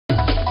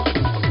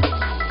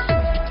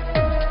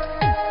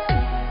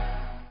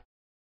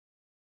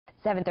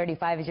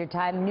7:35 is your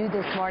time. New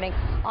this morning,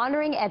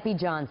 honoring Eppie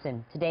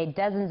Johnson. Today,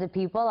 dozens of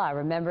people are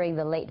remembering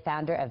the late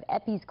founder of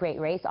Eppie's Great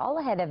Race, all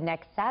ahead of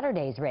next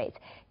Saturday's race.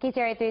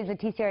 KCRA 3's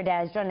Leticia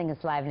Ordaz joining us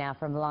live now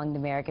from along the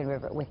American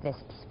River with this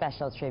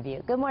special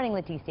tribute. Good morning,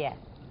 Leticia.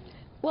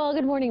 Well,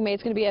 good morning, May.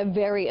 It's going to be a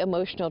very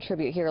emotional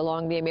tribute here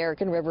along the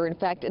American River. In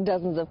fact,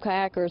 dozens of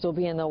kayakers will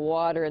be in the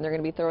water, and they're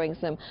going to be throwing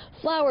some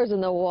flowers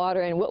in the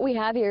water. And what we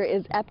have here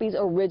is Eppie's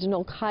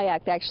original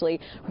kayak. They actually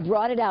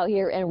brought it out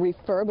here and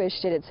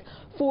refurbished it. It's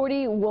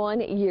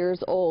 41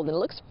 years old, and it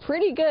looks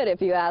pretty good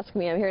if you ask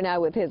me. I'm here now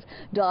with his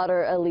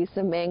daughter,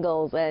 Elisa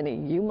Mangles,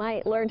 and you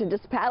might learn to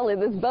just paddle in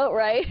this boat,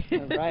 right?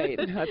 Right.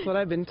 That's what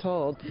I've been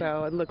told.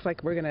 So it looks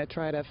like we're going to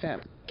try to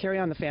carry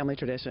on the family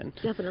tradition.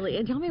 Definitely.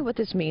 And tell me what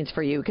this means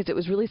for you, because it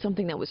was really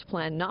something that was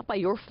planned not by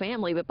your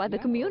family, but by the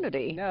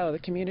community. No, the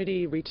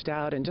community reached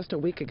out, and just a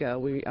week ago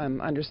we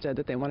understood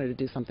that they wanted to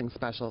do something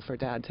special for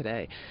Dad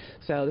today.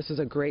 So this is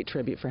a great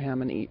tribute for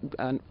him, and he,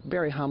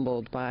 very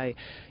humbled by,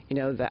 you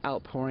know, the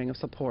outpouring of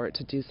support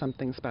to do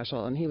something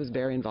special, and he was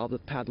very involved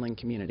with the paddling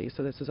community.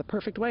 So this is a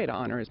perfect way to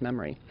honor his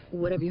memory.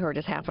 What have you heard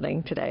is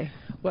happening today?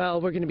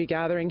 Well, we're going to be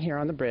gathering here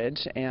on the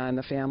bridge, and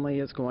the family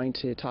is going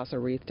to toss a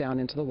wreath down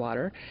into the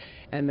water,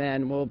 and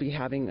then we'll be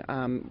having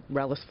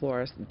Relish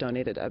Florists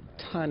donated a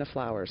ton of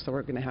flowers. So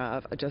we're going to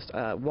have just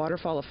a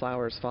waterfall of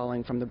flowers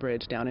falling from the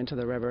bridge down into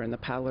the river, and the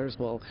paddlers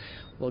will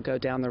go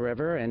down the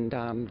river, and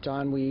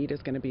John Weed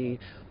is going to be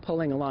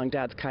pulling along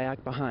Dad's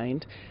kayak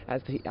behind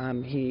as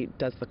he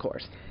does the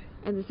course.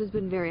 And this has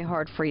been very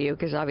hard for you,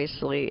 because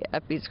obviously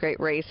Eppie's Great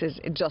Race is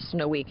just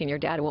in a week, and your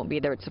dad won't be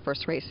there. It's the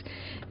first race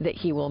that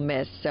he will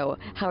miss. So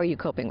how are you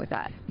coping with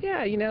that?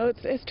 Yeah, you know,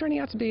 it's turning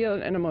out to be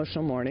an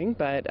emotional morning,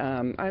 but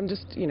I'm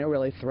just, you know,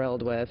 really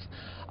thrilled with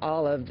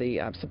all of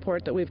the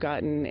support that we've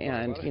gotten,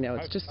 and, you know,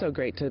 it's just so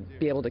great to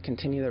be able to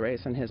continue the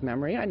race in his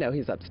memory. I know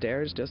he's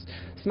upstairs just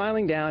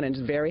smiling down and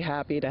just very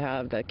happy to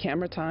have the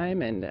camera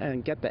time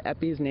and get the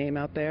Eppie's name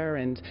out there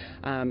and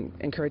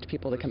encourage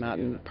people to come out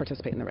and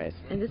participate in the race.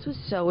 And this was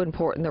so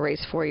important, the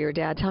race, for your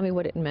dad. Tell me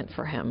what it meant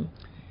for him.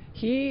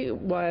 He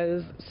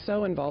was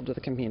so involved with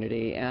the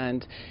community,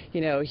 and,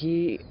 you know,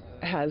 he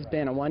has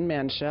been a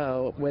one-man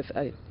show with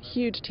a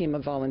huge team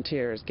of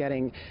volunteers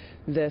getting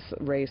this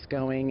race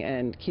going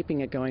and keeping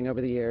it going over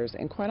the years.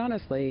 And quite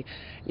honestly,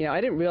 you know, I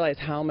didn't realize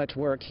how much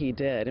work he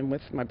did. And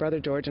with my brother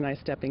George and I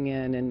stepping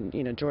in, and,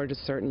 you know, George has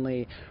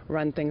certainly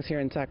run things here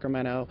in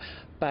Sacramento,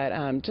 but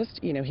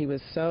just, you know, he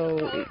was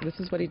so, this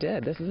is what he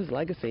did. This is his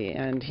legacy.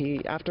 And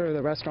he, after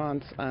the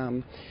restaurants,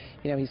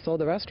 you know, he sold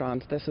the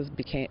restaurants, this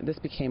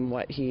became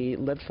what he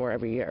lived for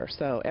every year.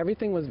 So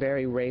everything was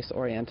very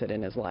race-oriented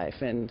in his life,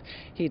 and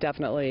he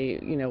definitely,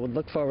 you know, would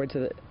look forward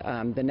to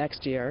the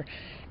next year,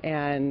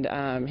 and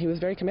he was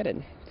very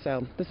committed.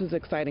 So this is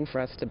exciting for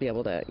us to be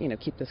able to, you know,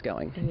 keep this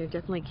going. And you're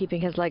definitely keeping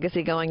his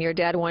legacy going. Your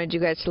dad wanted you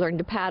guys to learn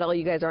to paddle.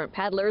 You guys aren't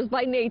paddlers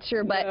by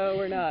nature, but no,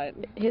 we're not.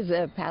 His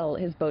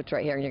his boat's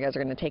right here, and you guys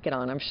are going to take it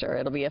on. I'm sure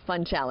it'll be a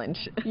fun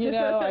challenge. You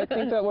know, I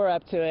think that we're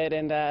up to it,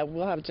 and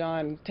we'll have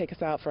John take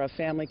us out for a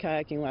family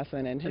kayaking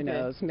lesson, and who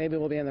knows, maybe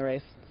we'll be in the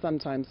race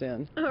sometime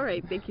soon. All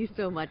right, thank you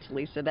so much,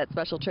 Lisa. That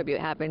special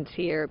tribute happens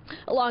here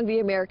along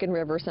the American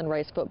River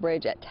Sunrise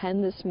Footbridge at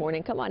 10 this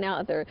morning. Come on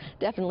out. They're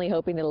definitely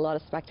hoping that a lot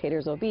of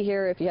spectators will be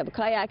here. If you have a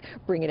kayak,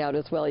 bring it out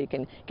as well. You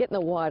can get in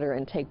the water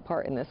and take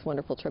part in this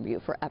wonderful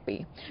tribute for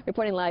Eppie.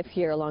 Reporting live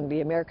here along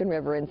the American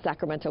River in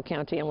Sacramento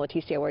County, I'm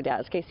Leticia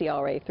Ordaz,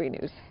 KCRA 3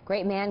 News.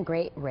 Great man,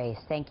 great race.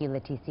 Thank you,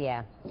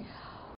 Leticia.